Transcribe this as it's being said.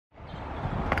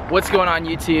What's going on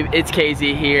YouTube? It's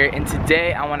KZ here, and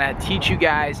today I want to teach you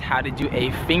guys how to do a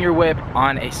finger whip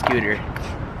on a scooter.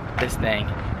 This thing.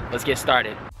 Let's get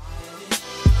started.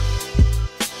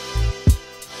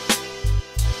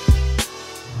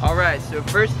 Alright, so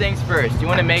first things first, you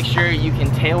want to make sure you can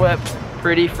tail whip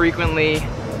pretty frequently,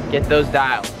 get those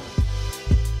dialed.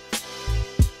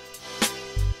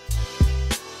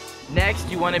 Next,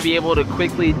 you want to be able to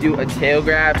quickly do a tail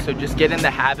grab, so just get in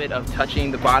the habit of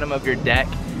touching the bottom of your deck.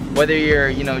 Whether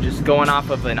you're, just going off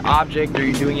of an object or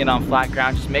you're doing it on flat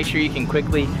ground, just make sure you can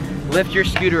quickly lift your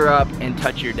scooter up and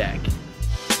touch your deck.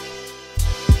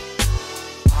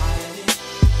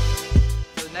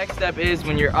 So the next step is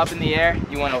when you're up in the air,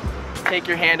 you want to take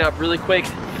your hand up really quick,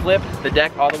 flip the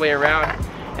deck all the way around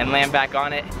and land back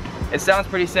on it. It sounds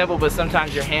pretty simple, but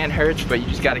sometimes your hand hurts, but you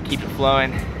just got to keep it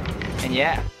flowing, and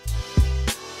yeah.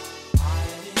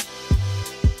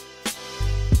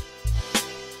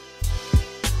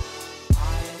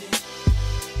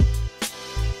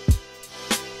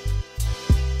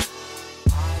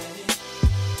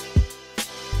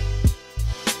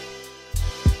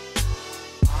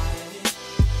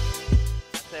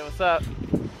 Say what's up.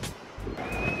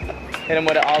 Hit him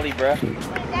with an ollie, bro. Is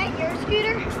that your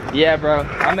scooter? Yeah, bro.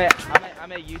 I'm at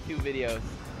YouTube videos.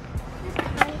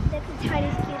 That's a tiny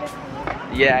scooter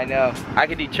for you. Yeah, I know. I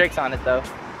could do tricks on it though.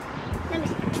 Let me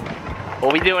see.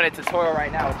 Well, we're doing a tutorial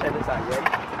right now. Check this out. You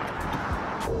ready?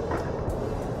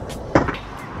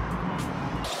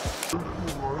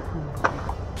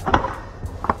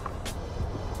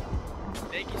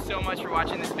 Thank you so much for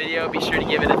watching this video. Be sure to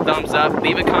give it a thumbs up.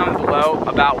 Leave a comment below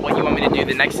about what you want me to do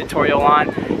the next tutorial on.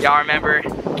 Y'all remember,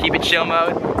 keep it chill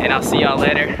mode, and I'll see y'all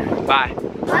later. Bye.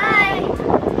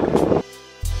 Bye.